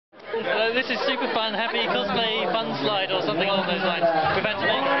This is Superfun, happy cosplay fun slide or something along those lines. We've had to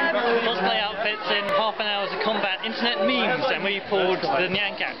make cosplay outfits in half an hour to combat internet memes, and we pulled the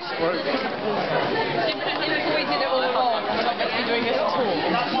Nyan cats. We did it all wrong, we're not meant to be doing it at all.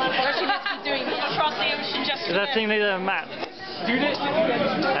 We're actually meant to be doing across the ocean just Is our team leader Matt?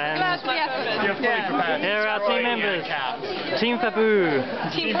 Glad we have You're fully prepared. Here are our team members. Team Faboo.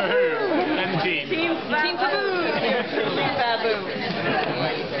 Team Faboo. And team. Team Faboo. Team Faboo.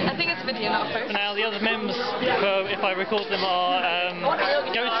 I think it's video, not a photo. Now the other members, if I record them, are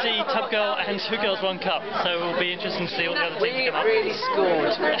Goatse, Tubgirl and 2 Girls 1 Cup. So it will be interesting to see what the other teams come up with. We really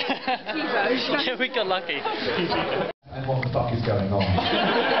scored. Yeah, we got lucky. And what the fuck is going on?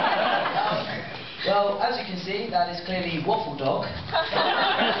 Well, as you can see, that is clearly Waffle Dog.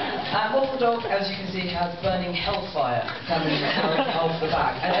 And Waffle Dog, as you can see, has burning hellfire coming out of the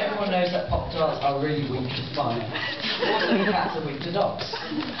back. And everyone knows that Pop-Tarts are really weak to fire. Also, cats are weak to dogs.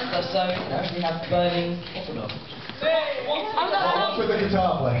 So we have burning Waffle Dog. What's with the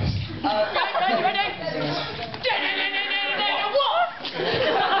guitar players? Ready?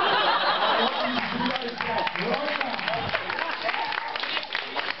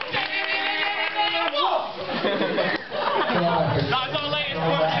 That's our latest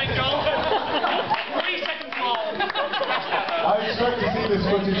work single. 3 seconds long. I expect to see this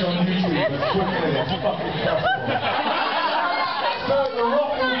footage on YouTube as quickly as fucking possible. So, the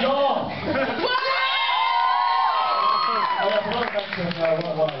Waffle Dog! I have one mention,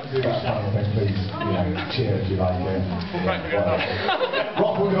 why don't you do that kind of thing, please? Cheer if you like it.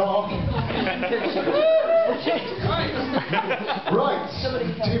 Waffle Dog! Right,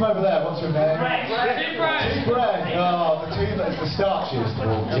 team over there, what's your name? Team Brad. Team Brad. Oh, the team that is the starchiest of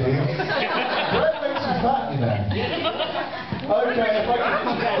all teams. Brad makes you fat, you know. Okay,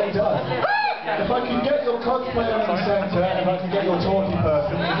 if I can get your cosplayer in the centre, and if I can get your talkie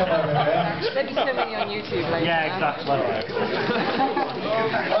person to come over here. There'll be so many on YouTube later. Yeah, exactly.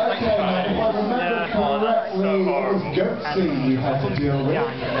 Okay, man, if I remember correctly, it was Goatse you had to deal with. So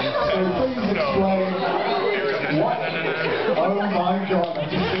please explain what... Oh my god, I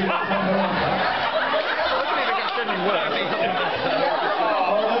just see what's happening.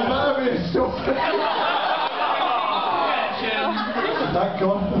 Oh, the baby is still... Thank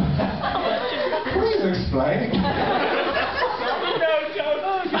God. Please explain. No,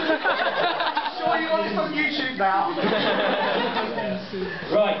 Joe. Sure you want this on YouTube now?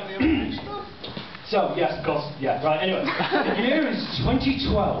 Right. So, yes, of course, yeah, right, anyway. The year is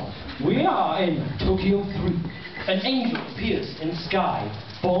 2012. We are in Tokyo 3. An angel appears in the sky,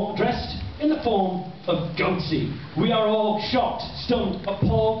 dressed in the form of Goatse. We are all shocked, stunned,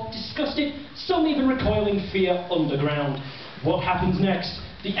 appalled, disgusted, some even recoiling fear underground. What happens next?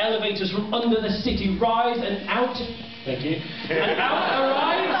 The elevators from under the city rise and out... Thank you. And out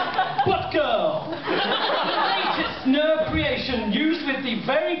arrives Tubgirl! The latest nerve creation used with the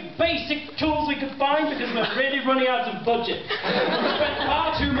very basic tools we could find because we're really running out of budget. We spent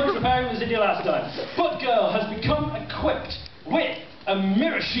far too much repairing the city last time. Tubgirl has become equipped with a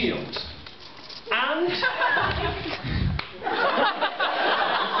mirror shield. And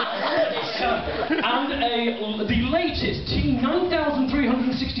the latest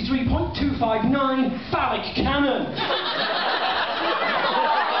T9363.259 phallic cannon.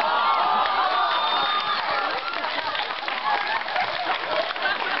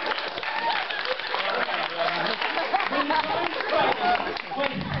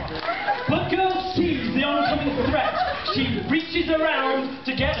 Tubgirl sees the oncoming threat. She reaches around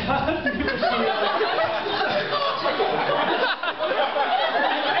to get her mirror shield.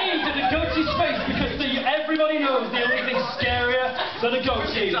 Aimed at the Goatse's face because everybody knows the only thing scarier than a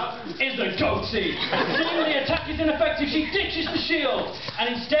Goatse is a Goatse. Seeing the attack is ineffective, she ditches the shield and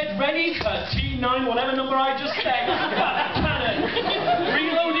instead readies her T9, whatever number I just said, cannon.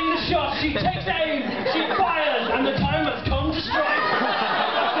 Reloading the shot, she takes aim, she fires, and the time has come to strike.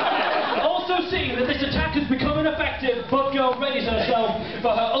 Also seeing that this attack has become ineffective, Tubgirl readies herself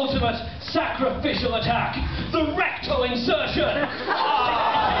for her ultimate sacrificial attack, the rectal insertion.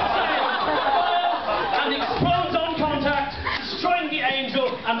 And explodes on contact, destroying the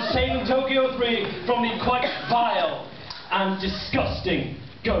angel and saving Tokyo 3 from the quite vile and disgusting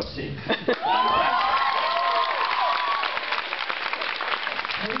Goatse.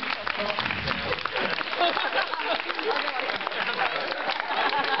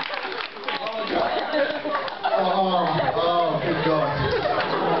 Oh, good God.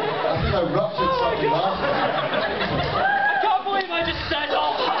 I think I ruptured something last time. I can't believe I just said,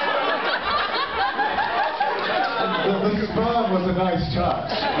 The sperm was a nice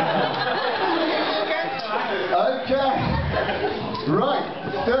touch. Okay. Right.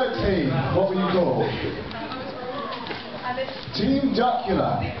 Third team, what were you called? Team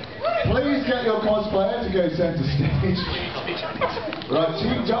Duckula. Please get your cosplayer to go centre stage. Right,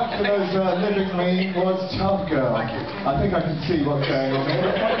 Team Duckula's living meme was Tubgirl. I think I can see what's going on here.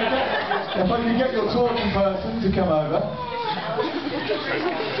 If I can get your talking person to come over.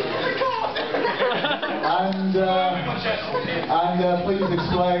 And please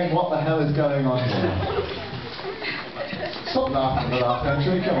explain what the hell is going on here. Stop laughing at the last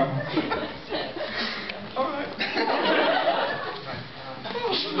entry, come on.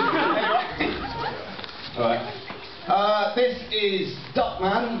 Alright. This is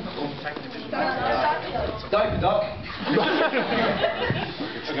Duckman. Diaper Duck.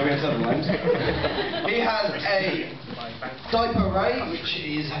 Okay, we have seven names. He has a diaper ray, which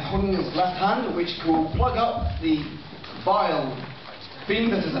is holding in his left hand, which will plug up the vile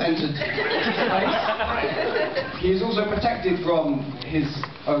beam that has entered space. He is also protected from his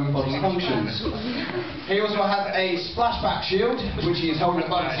own bodily functions. He also has a splashback shield, which he is holding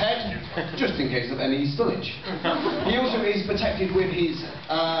above his head, just in case of any spillage. He also is protected with his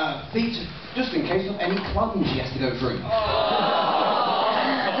feet, just in case of any plunge he has to go through.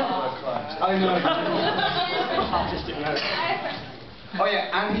 I know. Oh yeah,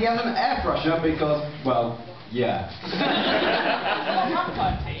 and he has an air freshener because, well, yeah.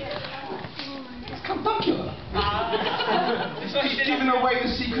 It's Cubgirl. He's giving away the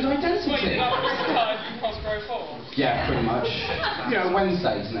secret identity. Yeah, pretty much. You know,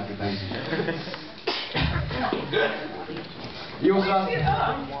 Wednesdays and everything. You also have...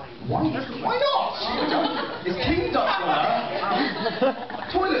 Why not? It's King Duckula.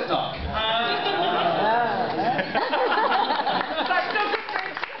 Toilet Duck.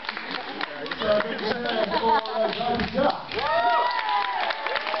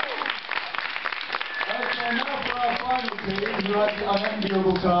 Who has the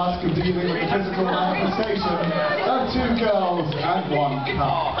unenviable task of dealing with the physical manifestation of 2 girls and 1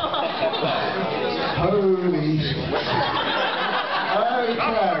 cup. Holy shit. Okay,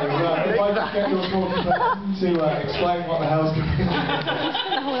 right, if I just get your talking person to explain what the hell's going on.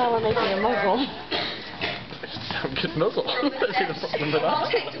 Oh, now we're making a muzzle. Some good muzzle. That's the problem with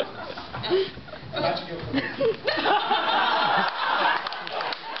that.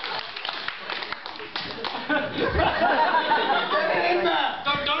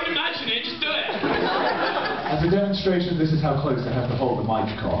 Don't imagine it, just do it. As a demonstration, this is how close I have to hold the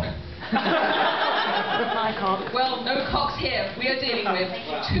mic cock. My cock. Well, no cocks here. We are dealing with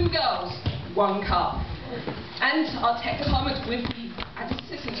 2 girls, 1 cup. And our tech department, with the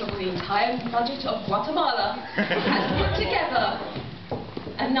assistance of the entire budget of Guatemala, has put together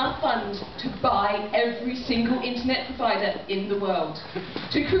enough funds to buy every single internet provider in the world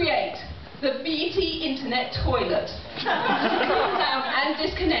to create the BT Internet Toilet to calm down and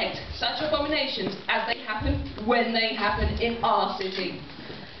disconnect such abominations as they happen when they happen in our city.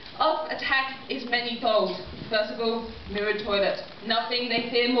 Our attack is many-fold. First of all, mirrored toilet. Nothing they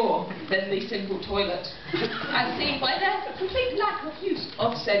fear more than the simple toilet, as seen by their complete lack of use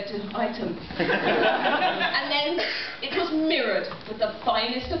of said item. And then it was mirrored with the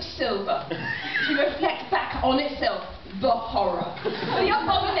finest of silver to reflect back on itself the horror. The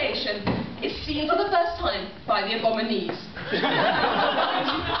abomination is seen for the first time by the abominees.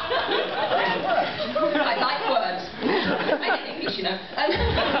 I like words. I get English, you know. And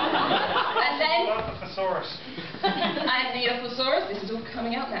then... Thesaurus. And the thesaurus, this is all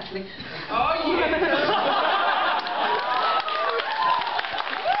coming out naturally. Oh, yeah!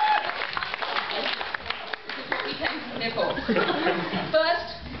 We came here for. First,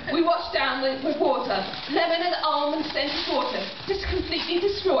 we washed down with water, lemon and almond scented water, just completely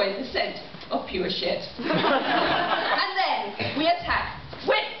destroyed the scent of pure shit. And then we attack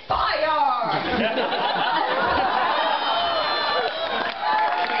with fire!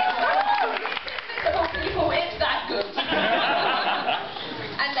 People, it's that good.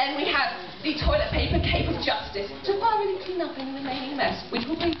 And then we have the toilet paper cape of justice to thoroughly clean up any remaining mess, which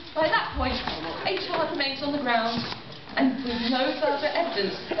will be, by that point, a child remains on the ground, and with no further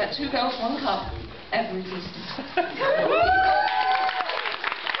evidence that 2 girls, 1 cup ever existed.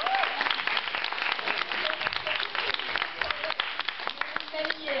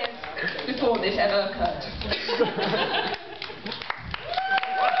 Many years before this ever occurred.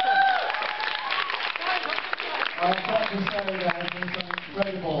 I've got to say there has been some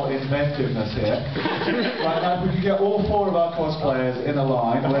incredible inventiveness here. Right now, if we can get all 4 of our cosplayers in a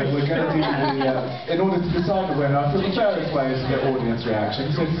line, we're going to do the, in order to decide the winner, I think the fairest way is to get audience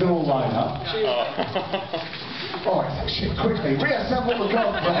reactions, so if you all line up. Alright, shit, quickly, reassemble the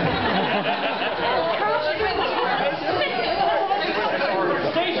cosplay.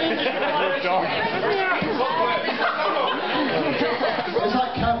 Dog. It's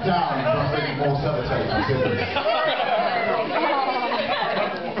like Countdown, but with more sellotape.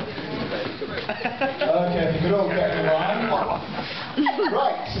 Okay, if you could all get in line.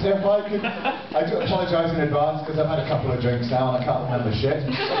 Right, if I could... I do apologise in advance because I've had a couple of drinks now and I can't remember shit.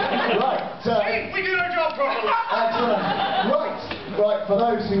 Right, we did our job properly! excellent. Right, for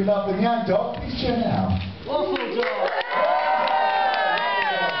those who love the Nyan dog, please cheer now. Waffle Dog.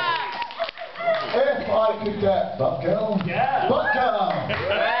 If I could get Tubgirl. Yeah. Tubgirl!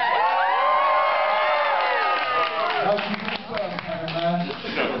 How'd you do first, man?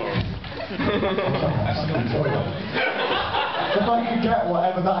 If I could get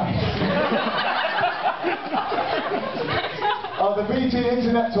whatever that is. Oh, the BT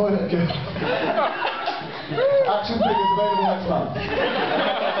Internet Toilet Gift. Action figures available next month.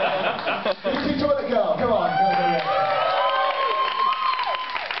 BT Toilet Girl, come on, go.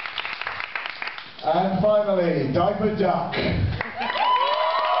 And finally, Diaper Duck.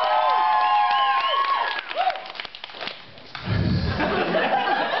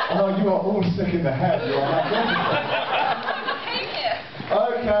 Oh, you are all sick in the head. You are not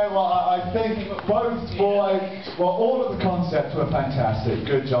Okay, well, I think all of the concepts were fantastic.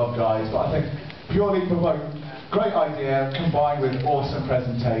 Good job, guys. But I think purely for both, great idea combined with awesome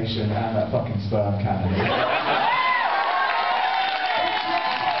presentation and that fucking sperm cannon.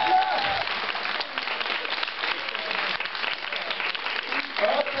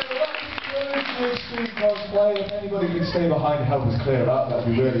 Cosplay. If anybody could stay behind to help us clear up, that'd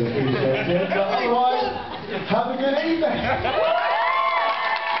be really appreciated. But otherwise, have a good evening.